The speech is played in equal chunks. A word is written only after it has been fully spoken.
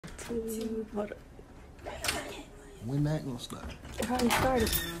Hold up. When that gonna start? It already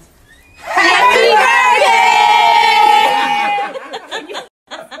started. Happy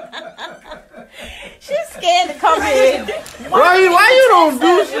birthday! She's scared to come in. Why you don't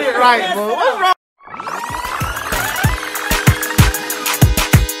do shit right, bro? What's wrong?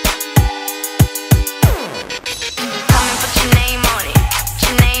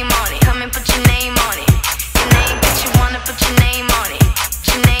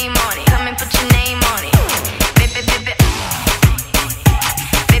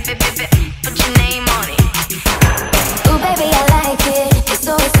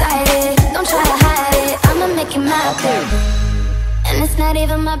 And it's not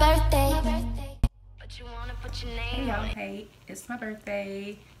even my birthday. But you wanna put your name Hey y'all, hey, it's my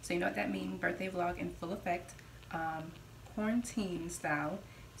birthday. So you know what that means, birthday vlog in full effect, quarantine style.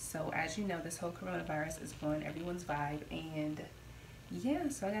 So as you know, this whole coronavirus is blowing everyone's vibe, and yeah,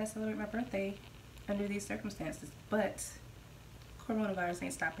 so I gotta celebrate my birthday under these circumstances. But coronavirus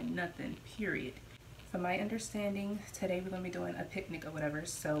ain't stopping nothing, period. From my understanding, today we're gonna be doing a picnic or whatever,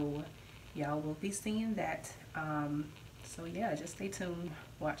 so y'all will be seeing that. So yeah, just stay tuned,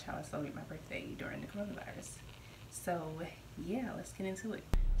 watch how I celebrate my birthday during the coronavirus. So yeah, let's get into it.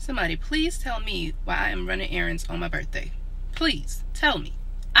 Somebody please tell me why I am running errands on my birthday. Please tell me.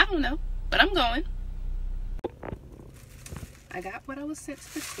 I don't know, but I'm going. I got what I was sent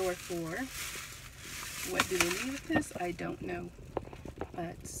to the store for. What do they mean with this? I don't know,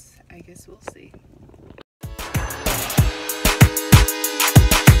 but I guess we'll see.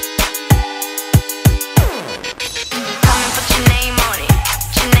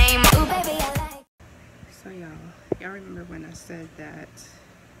 So y'all remember when I said that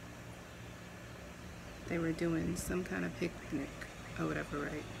they were doing some kind of picnic or whatever,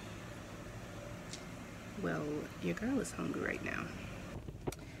 right? Well, your girl is hungry right now.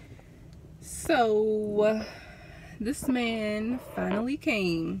 So this man finally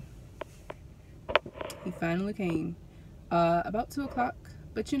came. He finally came about 2 o'clock.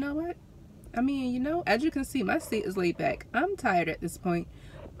 But you know what? I mean, you know, as you can see, my seat is laid back. I'm tired at this point.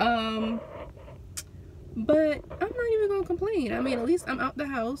 But I'm not even gonna complain. I mean, at least I'm out the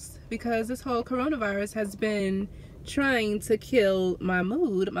house, because this whole coronavirus has been trying to kill my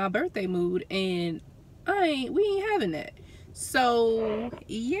mood, my birthday mood, and we ain't having that. So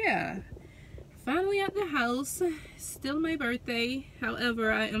yeah, finally out the house. Still my birthday. However,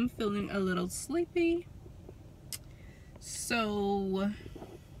 I am feeling a little sleepy. So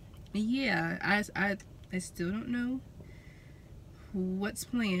yeah, I still don't know what's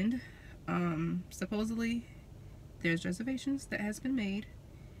planned. Supposedly there's reservations that has been made.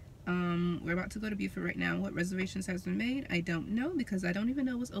 We're about to go to Buford right now. What reservations has been made, I don't know, because I don't even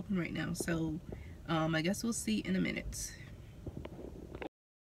know what's open right now. So I guess we'll see in a minute.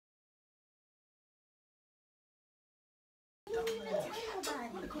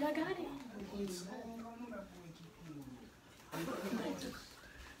 I got it.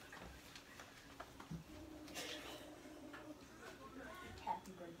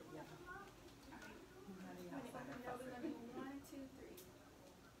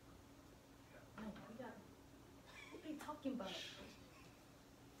 About it.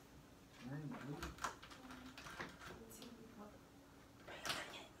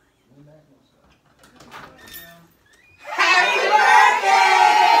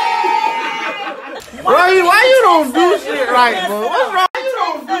 Why you don't do shit right, bro? What's wrong? You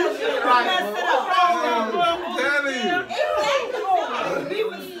don't do shit right, bro. What's wrong with you, bro? I'm telling you.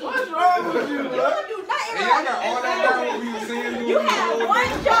 What's wrong with you, bro? Hey, y'all got all that down what we were saying. You had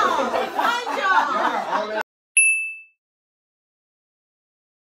one job. One job. Y'all got all that.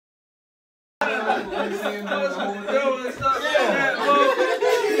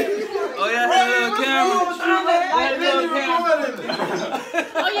 Oh yeah, that little camera.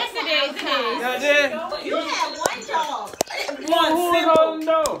 Oh yes, it is. It is. Y'all did? You had one job.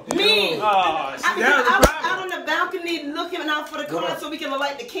 Me. I was out on the balcony looking out for the car so we can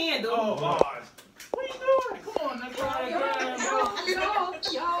light the candle. Oh, Lord. What are you doing? Come on, that's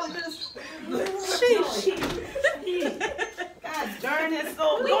Y'all just. God darn it, so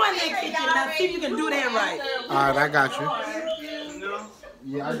go in there, kitchen. Now see if you can do that right. All right, I got you. No.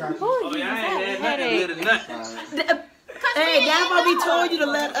 Yeah, I got you. Oh, yeah, I ain't had nothing good as nothing. Hey, that's why we told you to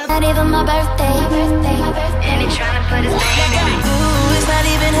let us. Not even my birthday. And he tryna put his name on it. Ooh, it's not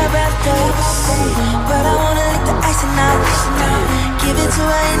even her birthday. But I wanna lick the icing out. Give it to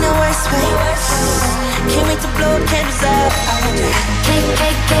her in the worst way. Can't wait to blow candles out. Cake,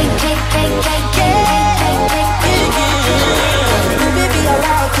 cake, cake, cake, cake, cake, cake, cake, cake, cake. Ooh, baby, I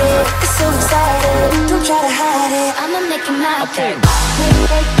like it. It's so exciting. Don't try to hide it. I'ma make it my cake.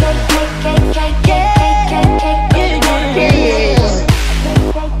 Cake, cake, cake.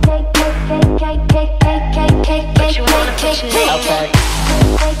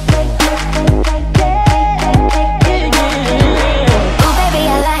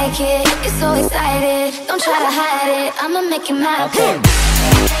 try to hide it, I'ma make it my Okay.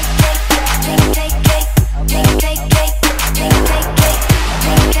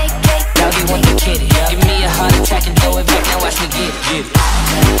 Doggy want the kitty. Give me a heart attack and throw it back. Now watch me get it. Get it.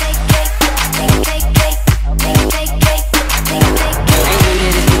 Ain't with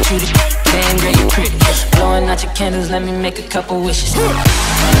it, it's the cutie. Damn girl, you pretty. Blowing out your candles, let me make a couple wishes.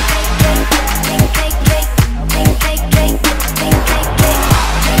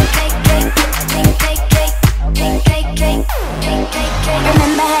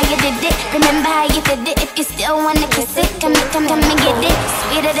 Remember how you did it, remember how you did it. If you still wanna kiss it, come and get it.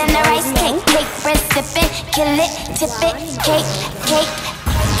 Sweeter than a rice cake, cake, bread sipping. Kill it, tip it, cake.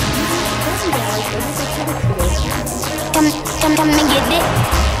 Come and get it.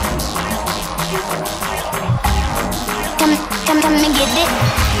 Come and get it.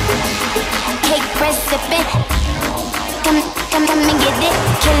 Cake, bread sipping. Come and get it.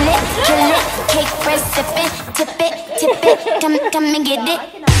 Kill it, cake, bread sipping. Tip it, come and get it.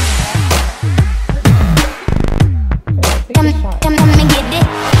 Come and get it. Come and get it.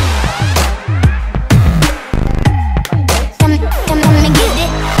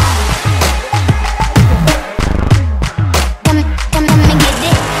 Come and get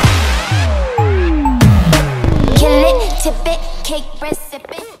it. Kill it, tip it, cake, bread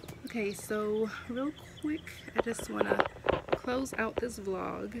sipping. Okay, so real quick, I just want to close out this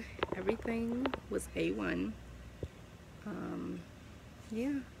vlog. Everything was A1.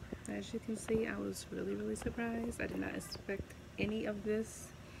 Yeah, as you can see, I was really surprised. I did not expect any of this.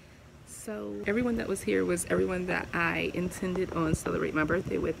 So everyone that was here was everyone that I intended on celebrate my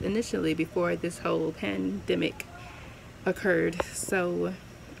birthday with initially before this whole pandemic occurred. So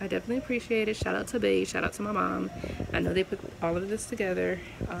I definitely appreciate it. Shout out to Bae, shout out to my mom. I know they put all of this together.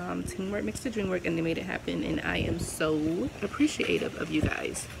 Teamwork makes the dream work, and they made it happen, and I am so appreciative of you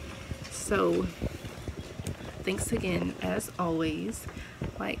guys. So thanks again, as always.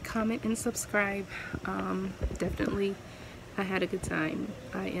 Like, comment, and subscribe. Definitely, I had a good time.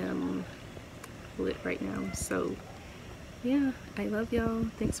 I am lit right now. So yeah, I love y'all.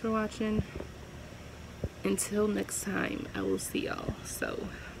 Thanks for watching. Until next time, I will see y'all. So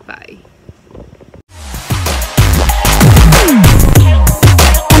bye.